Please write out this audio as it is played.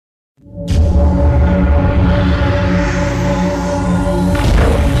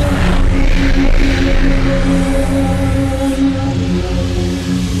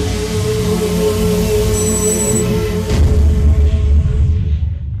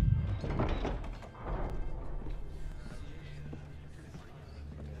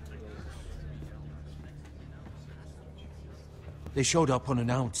They showed up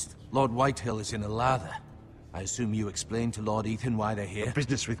unannounced. Lord Whitehill is in a lather. I assume you explained to Lord Ethan why they're here? The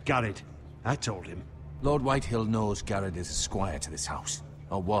business with Garrett. I told him. Lord Whitehill knows Garrett is a squire to this house.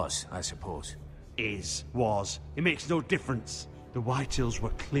 Or was, I suppose. Was. It makes no difference. The Whitehills were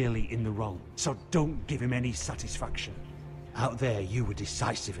clearly in the wrong, so don't give him any satisfaction. Out there, you were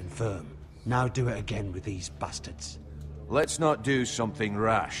decisive and firm. Now do it again with these bastards. Let's not do something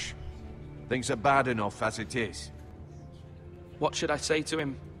rash. Things are bad enough as it is. What should I say to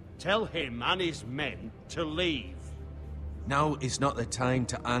him? Tell him and his men to leave. Now is not the time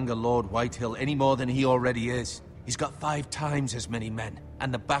to anger Lord Whitehill any more than he already is. He's got 5 times as many men,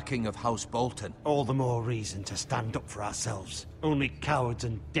 and the backing of House Bolton. All the more reason to stand up for ourselves. Only cowards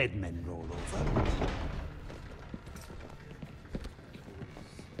and dead men roll over.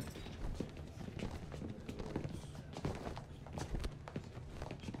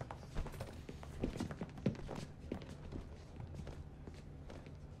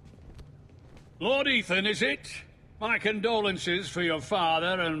 Lord Ethan, is it? My condolences for your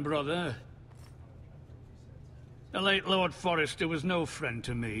father and brother. The late Lord Forrester was no friend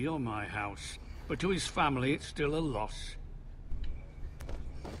to me or my house, but to his family it's still a loss.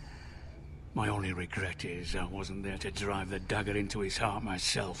 My only regret is I wasn't there to drive the dagger into his heart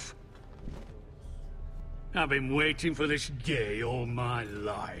myself. I've been waiting for this day all my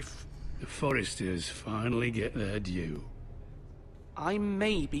life. The Forresters finally get their due. I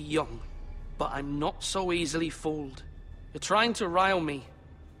may be young, but I'm not so easily fooled. You're trying to rile me,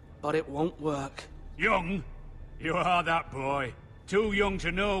 but it won't work. Young? You are that boy. Too young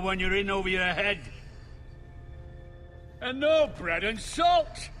to know when you're in over your head. And no bread and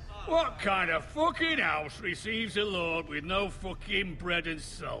salt! What kind of fucking house receives a lord with no fucking bread and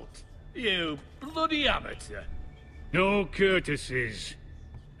salt? You bloody amateur. No courtesies.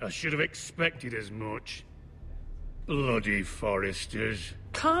 I should have expected as much. Bloody Forresters.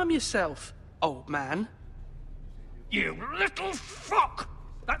 Calm yourself, old man. You little fuck!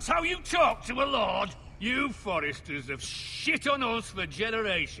 That's how you talk to a lord? You Forresters have shit on us for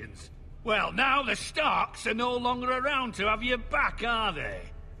generations. Well, now the Starks are no longer around to have your back, are they?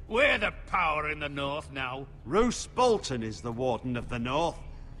 We're the power in the north now. Roose Bolton is the Warden of the North.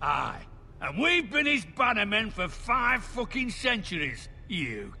 Aye. And we've been his bannermen for 5 fucking centuries,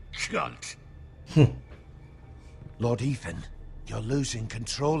 you cunt. Lord Ethan, you're losing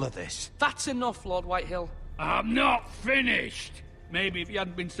control of this. That's enough, Lord Whitehill. I'm not finished. Maybe if you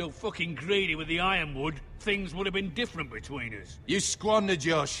hadn't been so fucking greedy with the ironwood, things would have been different between us. You squandered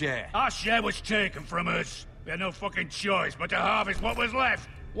your share. Our share was taken from us. We had no fucking choice but to harvest what was left.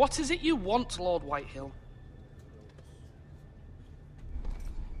 What is it you want, Lord Whitehill?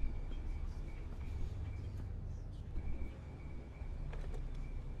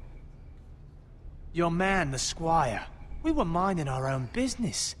 Your man, the squire. We were minding our own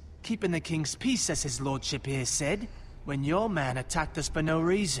business, keeping the king's peace, as his lordship here said, when your man attacked us for no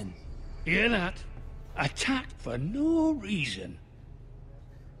reason. Hear that? Attacked for no reason.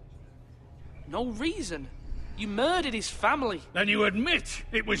 No reason? You murdered his family. Then you admit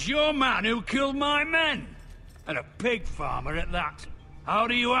it was your man who killed my men. And a pig farmer at that. How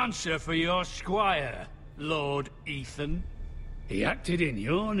do you answer for your squire, Lord Ethan? He acted in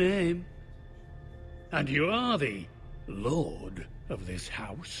your name. And you are the lord of this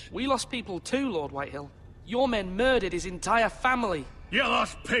house. We lost people too, Lord Whitehill. Your men murdered his entire family. You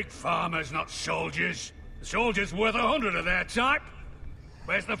lost pig farmers, not soldiers. The soldiers worth 100 of their type.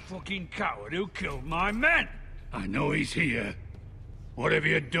 Where's the fucking coward who killed my men? I know he's here. What have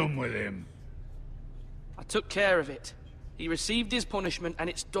you done with him? I took care of it. He received his punishment and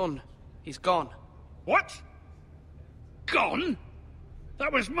it's done. He's gone. What? Gone?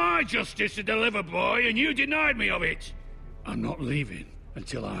 That was my justice to deliver, boy, and you denied me of it. I'm not leaving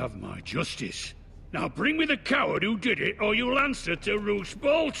until I have my justice. Now bring me the coward who did it, or you'll answer to Roose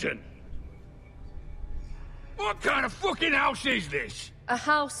Bolton. What kind of fucking house is this? A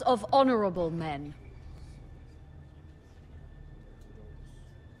house of honorable men.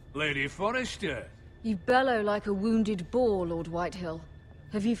 Lady Forrester. You bellow like a wounded boar, Lord Whitehill.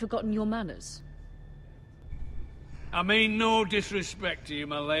 Have you forgotten your manners? I mean no disrespect to you,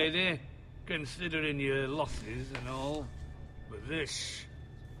 my lady, considering your losses and all. But this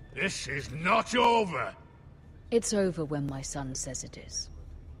is not over. It's over when my son says it is.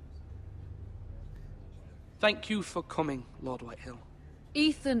 Thank you for coming, Lord Whitehill.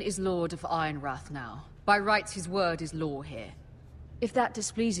 Ethan is Lord of Ironrath now. By rights, his word is law here. If that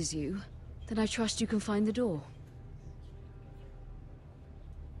displeases you, then I trust you can find the door.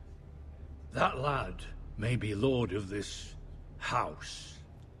 That lad may be lord of this house,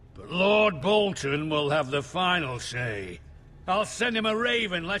 but Lord Bolton will have the final say. I'll send him a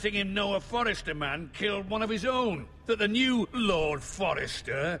raven letting him know a Forrester man killed one of his own. That the new Lord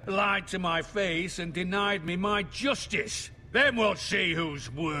Forrester lied to my face and denied me my justice. Then we'll see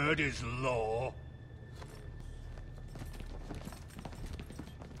whose word is law.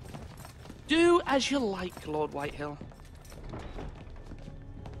 Do as you like, Lord Whitehill.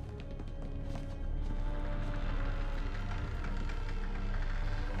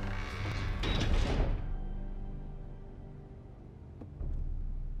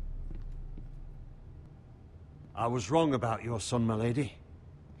 I was wrong about your son, my lady.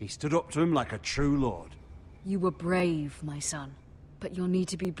 He stood up to him like a true lord. You were brave, my son. But you'll need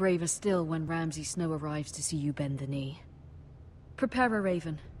to be braver still when Ramsay Snow arrives to see you bend the knee. Prepare a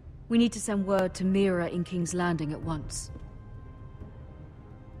raven. We need to send word to Mira in King's Landing at once.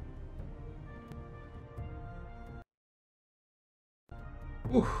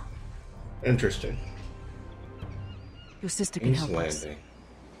 Ooh, interesting. Your sister can help us. Landing.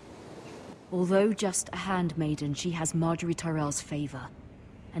 Although just a handmaiden, she has Marjorie Tyrell's favor.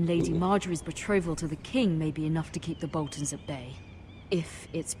 And Lady Marjorie's betrothal to the king may be enough to keep the Boltons at bay. If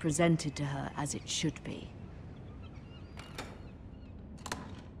it's presented to her as it should be.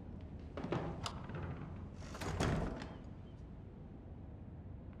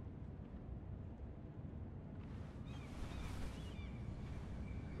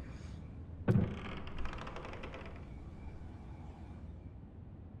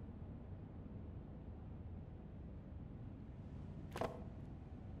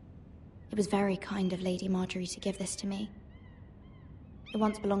 It was very kind of Lady Marjorie to give this to me. It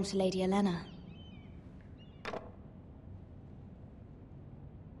once belonged to Lady Elena.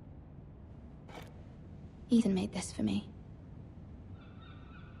 Ethan made this for me.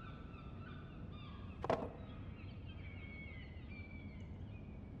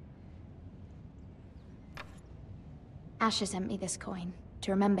 Asher sent me this coin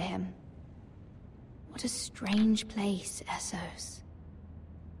to remember him. What a strange place, Essos.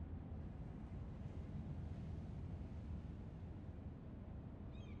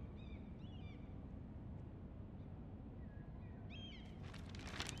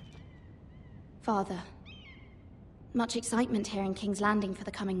 Father, much excitement here in King's Landing for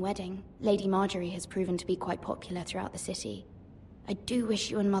the coming wedding. Lady Marjorie has proven to be quite popular throughout the city. I do wish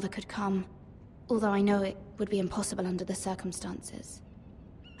you and Mother could come, although I know it would be impossible under the circumstances.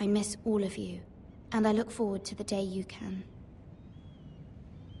 I miss all of you, and I look forward to the day you can.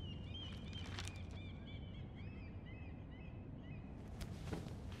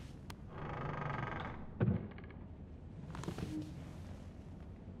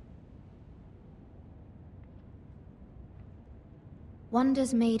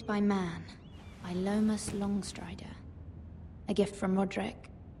 Wonders Made by Man, by Lomas Longstrider. A gift from Roderick.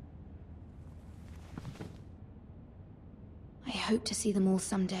 I hope to see them all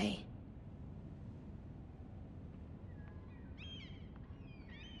someday.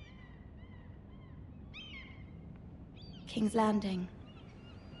 King's Landing.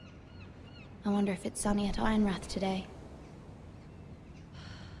 I wonder if it's sunny at Ironrath today.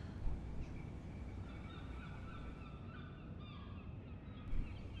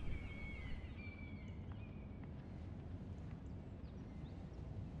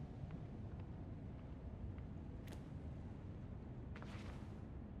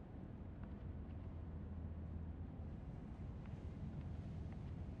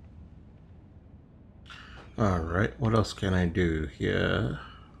 Alright, what else can I do here?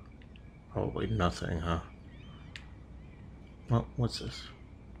 Probably nothing, huh? Oh, what's this?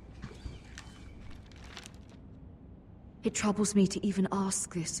 It troubles me to even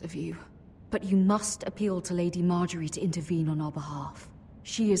ask this of you, but you must appeal to Lady Marjorie to intervene on our behalf.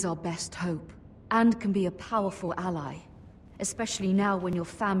 She is our best hope, and can be a powerful ally, especially now when your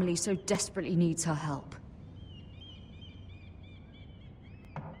family so desperately needs her help.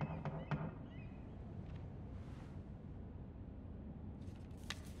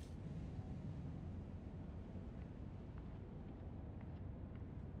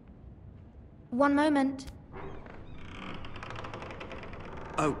 One moment.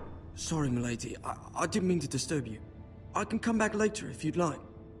 Oh, sorry, milady. I didn't mean to disturb you. I can come back later if you'd like.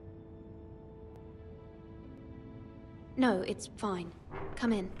 No, it's fine.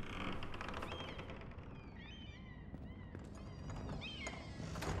 Come in.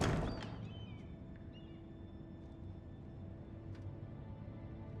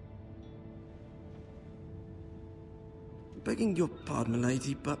 Begging your pardon,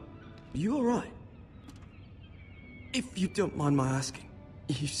 milady, but you all right? If you don't mind my asking,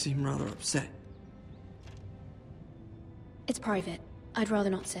 you seem rather upset. It's private. I'd rather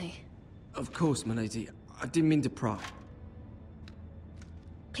not say. Of course, milady. I didn't mean to pry.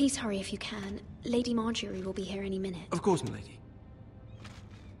 Please hurry if you can. Lady Marjorie will be here any minute. Of course, milady.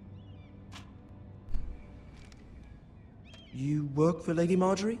 You work for Lady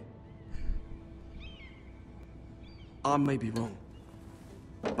Marjorie? I may be wrong,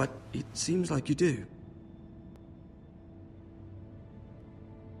 but it seems like you do.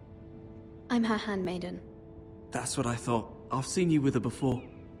 I'm her handmaiden. That's what I thought. I've seen you with her before.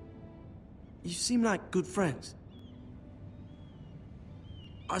 You seem like good friends.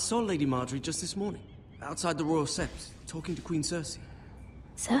 I saw Lady Marjorie just this morning, outside the Royal Sept, talking to Queen Cersei.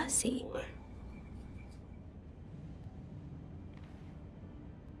 Cersei?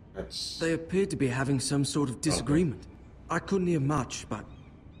 They appeared to be having some sort of disagreement. I couldn't hear much, but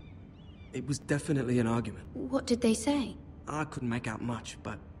it was definitely an argument. What did they say? I couldn't make out much,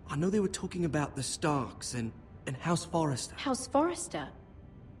 but I know they were talking about the Starks and House Forrester. House Forrester?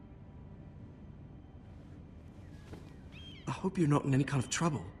 I hope you're not in any kind of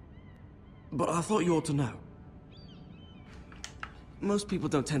trouble, but I thought you ought to know. Most people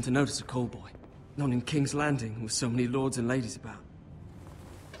don't tend to notice a call boy, not in King's Landing with so many lords and ladies about.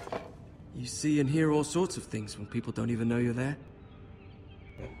 You see and hear all sorts of things when people don't even know you're there.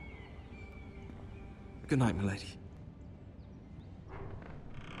 Good night, milady.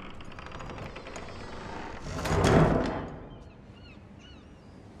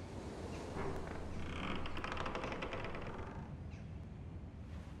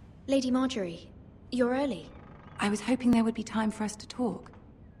 Lady Marjorie, you're early. I was hoping there would be time for us to talk.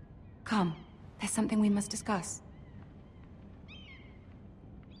 Come, there's something we must discuss.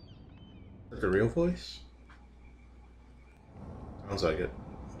 The real voice? Sounds like it.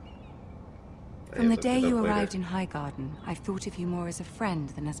 From the day you arrived in Highgarden, I've thought of you more as a friend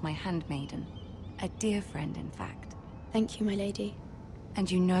than as my handmaiden. A dear friend, in fact. Thank you, my lady. And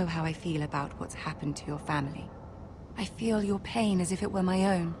you know how I feel about what's happened to your family. I feel your pain as if it were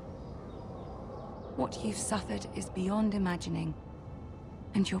my own. What you've suffered is beyond imagining.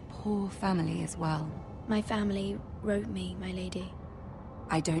 And your poor family as well. My family wrote me, my lady.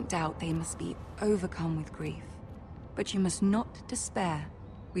 I don't doubt they must be overcome with grief. But you must not despair.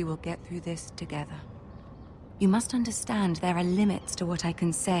 We will get through this together. You must understand there are limits to what I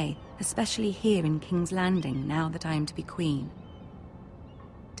can say, especially here in King's Landing, now that I am to be queen.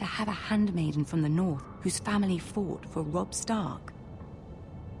 To have a handmaiden from the north whose family fought for Robb Stark.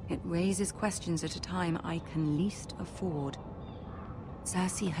 It raises questions at a time I can least afford.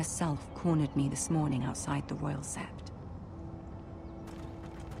 Cersei herself cornered me this morning outside the Royal Sept.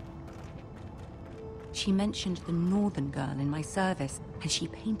 She mentioned the northern girl in my service, and she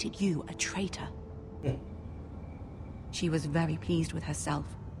painted you a traitor. She was very pleased with herself.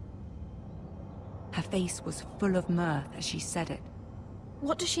 Her face was full of mirth as she said it.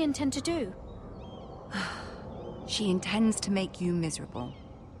 What does she intend to do? She intends to make you miserable,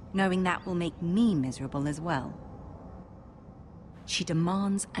 knowing that will make me miserable as well. She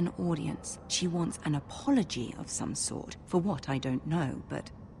demands an audience. She wants an apology of some sort, for what I don't know,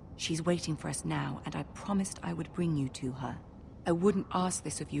 but she's waiting for us now, and I promised I would bring you to her. I wouldn't ask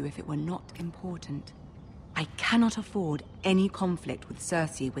this of you if it were not important. I cannot afford any conflict with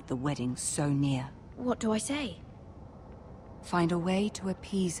Cersei with the wedding so near. What do I say? Find a way to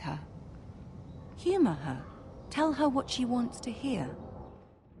appease her. Humor her. Tell her what she wants to hear.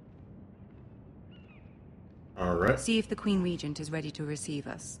 All right. See if the Queen Regent is ready to receive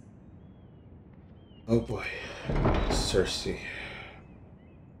us. Oh boy. Cersei.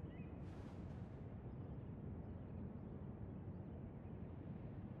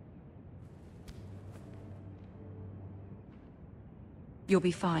 You'll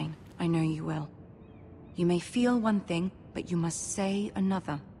be fine. I know you will. You may feel one thing, but you must say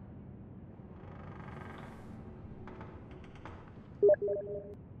another.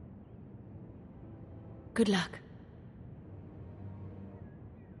 Good luck.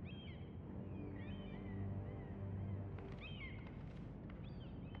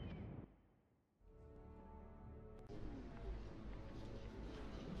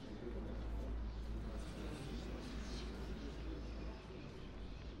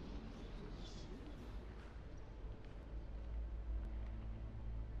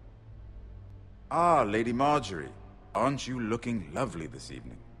 Ah, Lady Marjorie. Aren't you looking lovely this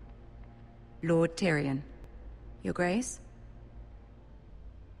evening? Lord Tyrion. Your Grace?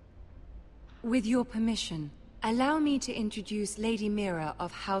 With your permission, allow me to introduce Lady Mira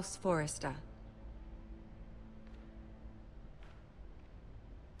of House Forrester.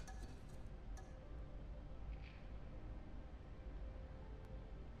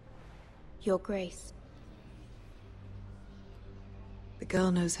 Your Grace. The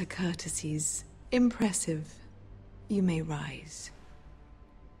girl knows her courtesies. Impressive. You may rise.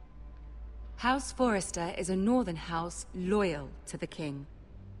 House Forrester is a northern house loyal to the king.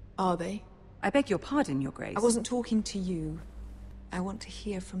 Are they? I beg your pardon, Your Grace. I wasn't talking to you. I want to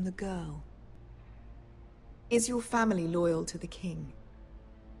hear from the girl. Is your family loyal to the king?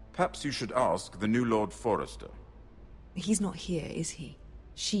 Perhaps you should ask the new Lord Forrester. He's not here, is he?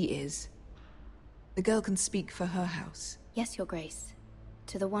 She is. The girl can speak for her house. Yes, Your Grace.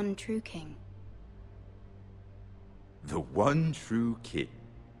 To the one true king. The one true king.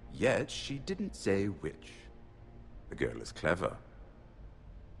 Yet she didn't say which. The girl is clever.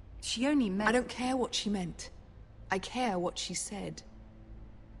 She only meant... I don't care what she meant. I care what she said.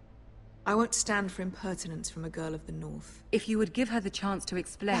 I won't stand for impertinence from a girl of the North. If you would give her the chance to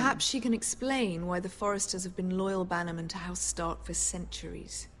explain... Perhaps she can explain why the Forresters have been loyal bannermen to House Stark for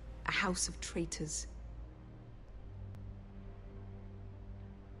centuries. A house of traitors.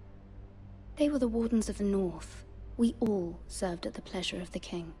 They were the Wardens of the North. We all served at the pleasure of the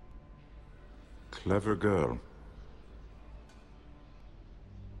king. Clever girl.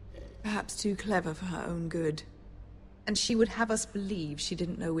 Perhaps too clever for her own good. And she would have us believe she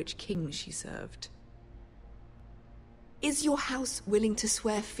didn't know which king she served. Is your house willing to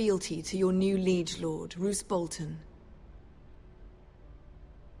swear fealty to your new liege lord, Roose Bolton?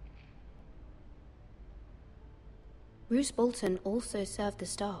 Roose Bolton also served the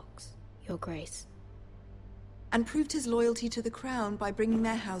Starks, Your Grace. And proved his loyalty to the crown by bringing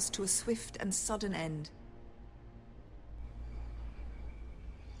their house to a swift and sudden end.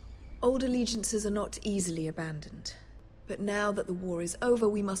 Old allegiances are not easily abandoned. But now that the war is over,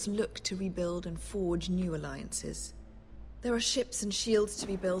 we must look to rebuild and forge new alliances. There are ships and shields to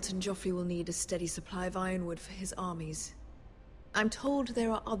be built, and Joffrey will need a steady supply of ironwood for his armies. I'm told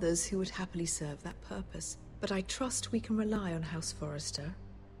there are others who would happily serve that purpose, but I trust we can rely on House Forrester.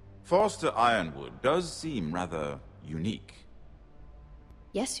 Forrester Ironwood does seem rather unique.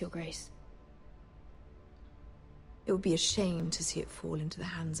 Yes, Your Grace. It would be a shame to see it fall into the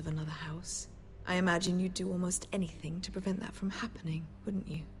hands of another house. I imagine you'd do almost anything to prevent that from happening, wouldn't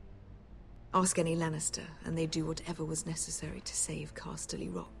you? Ask any Lannister, and they'd do whatever was necessary to save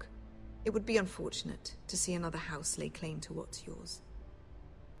Casterly Rock. It would be unfortunate to see another house lay claim to what's yours.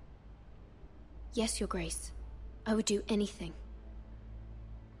 Yes, Your Grace. I would do anything.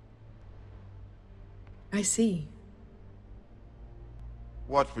 I see.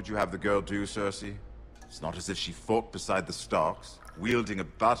 What would you have the girl do, Cersei? It's not as if she fought beside the Starks, wielding a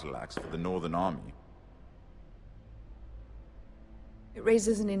battle axe for the Northern Army. It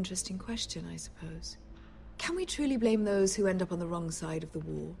raises an interesting question, I suppose. Can we truly blame those who end up on the wrong side of the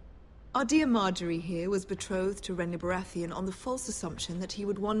war? Our dear Marjorie here was betrothed to Renly Baratheon on the false assumption that he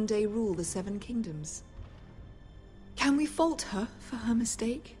would one day rule the Seven Kingdoms. Can we fault her for her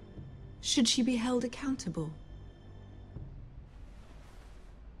mistake? Should she be held accountable?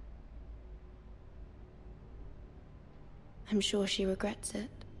 I'm sure she regrets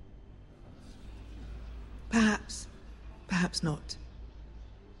it. Perhaps. Perhaps not.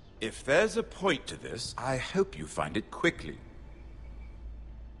 If there's a point to this, I hope you find it quickly.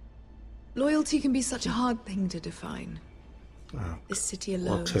 Loyalty can be such a hard thing to define. This city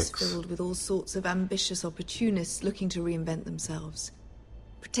alone is politics. filled with all sorts of ambitious opportunists looking to reinvent themselves,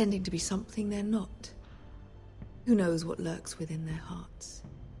 pretending to be something they're not. Who knows what lurks within their hearts?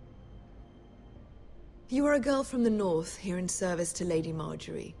 You are a girl from the north, here in service to Lady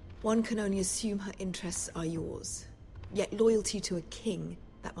Marjorie. One can only assume her interests are yours. Yet loyalty to a king,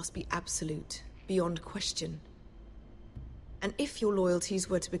 that must be absolute, beyond question. And if your loyalties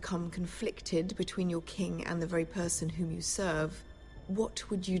were to become conflicted between your king and the very person whom you serve, what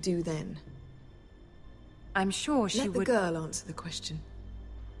would you do then? I'm sure she would... Let the girl answer the question.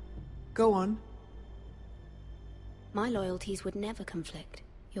 Go on. My loyalties would never conflict,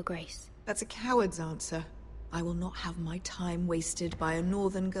 Your Grace. That's a coward's answer. I will not have my time wasted by a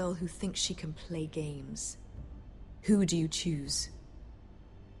northern girl who thinks she can play games. Who do you choose?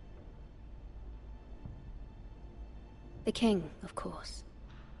 The king, of course.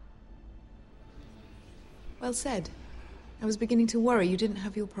 Well said. I was beginning to worry you didn't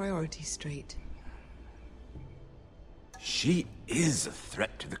have your priorities straight. She is a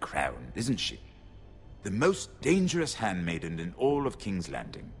threat to the crown, isn't she? The most dangerous handmaiden in all of King's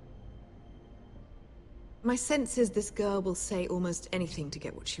Landing. My sense is this girl will say almost anything to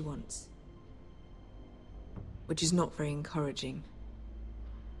get what she wants. Which is not very encouraging.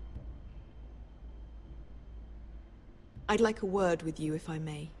 I'd like a word with you, if I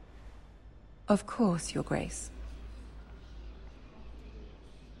may. Of course, Your Grace.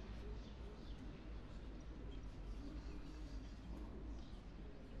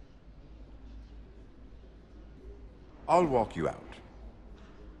 I'll walk you out.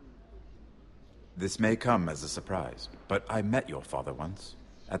 This may come as a surprise, but I met your father once,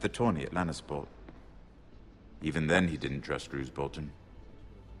 at the tourney at Lannisport. Even then he didn't trust Roose Bolton.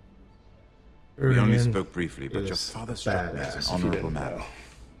 We only spoke briefly, but your father struck me as an honorable man.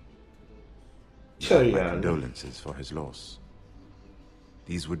 My condolences for his loss.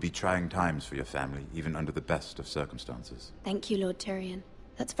 These would be trying times for your family, even under the best of circumstances. Thank you, Lord Tyrion.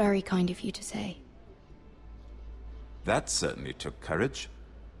 That's very kind of you to say. That certainly took courage.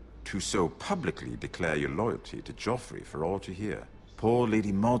 To so publicly declare your loyalty to Joffrey for all to hear. Poor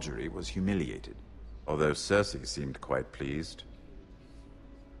Lady Margaery was humiliated, although Cersei seemed quite pleased.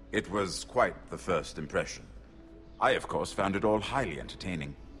 It was quite the first impression. I, of course, found it all highly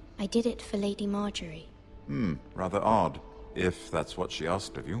entertaining. I did it for Lady Margaery. Rather odd, if that's what she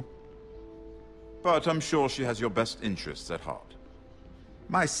asked of you. But I'm sure she has your best interests at heart.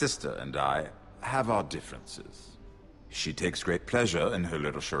 My sister and I have our differences. She takes great pleasure in her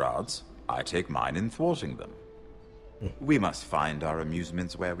little charades. I take mine in thwarting them. We must find our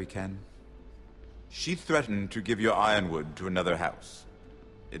amusements where we can. She threatened to give your ironwood to another house.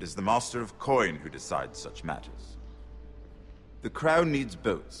 It is the Master of Coin who decides such matters. The Crown needs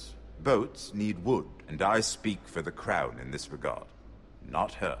boats. Boats need wood, and I speak for the Crown in this regard,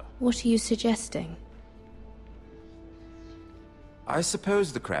 not her. What are you suggesting? I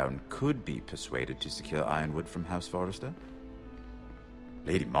suppose the Crown could be persuaded to secure ironwood from House Forrester.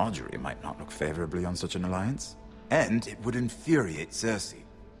 Lady Margaery might not look favorably on such an alliance, and it would infuriate Cersei.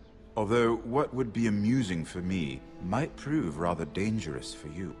 Although what would be amusing for me might prove rather dangerous for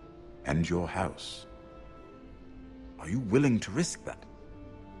you and your house. Are you willing to risk that?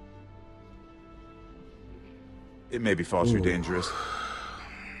 It may be far too dangerous.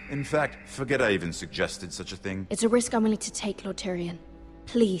 In fact, forget I even suggested such a thing. It's a risk I'm willing to take, Lord Tyrion.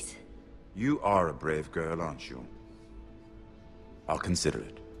 Please. You are a brave girl, aren't you? I'll consider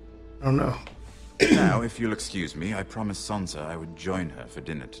it. Oh no. Now, if you'll excuse me, I promised Sansa I would join her for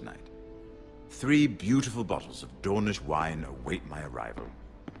dinner tonight. 3 beautiful bottles of Dornish wine await my arrival.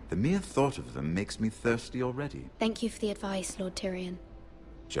 The mere thought of them makes me thirsty already. Thank you for the advice, Lord Tyrion.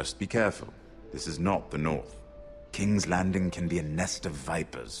 Just be careful. This is not the North. King's Landing can be a nest of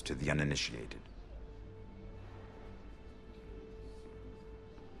vipers to the uninitiated.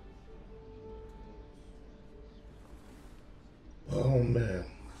 Oh man.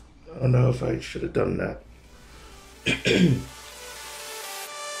 I don't know if I should have done that.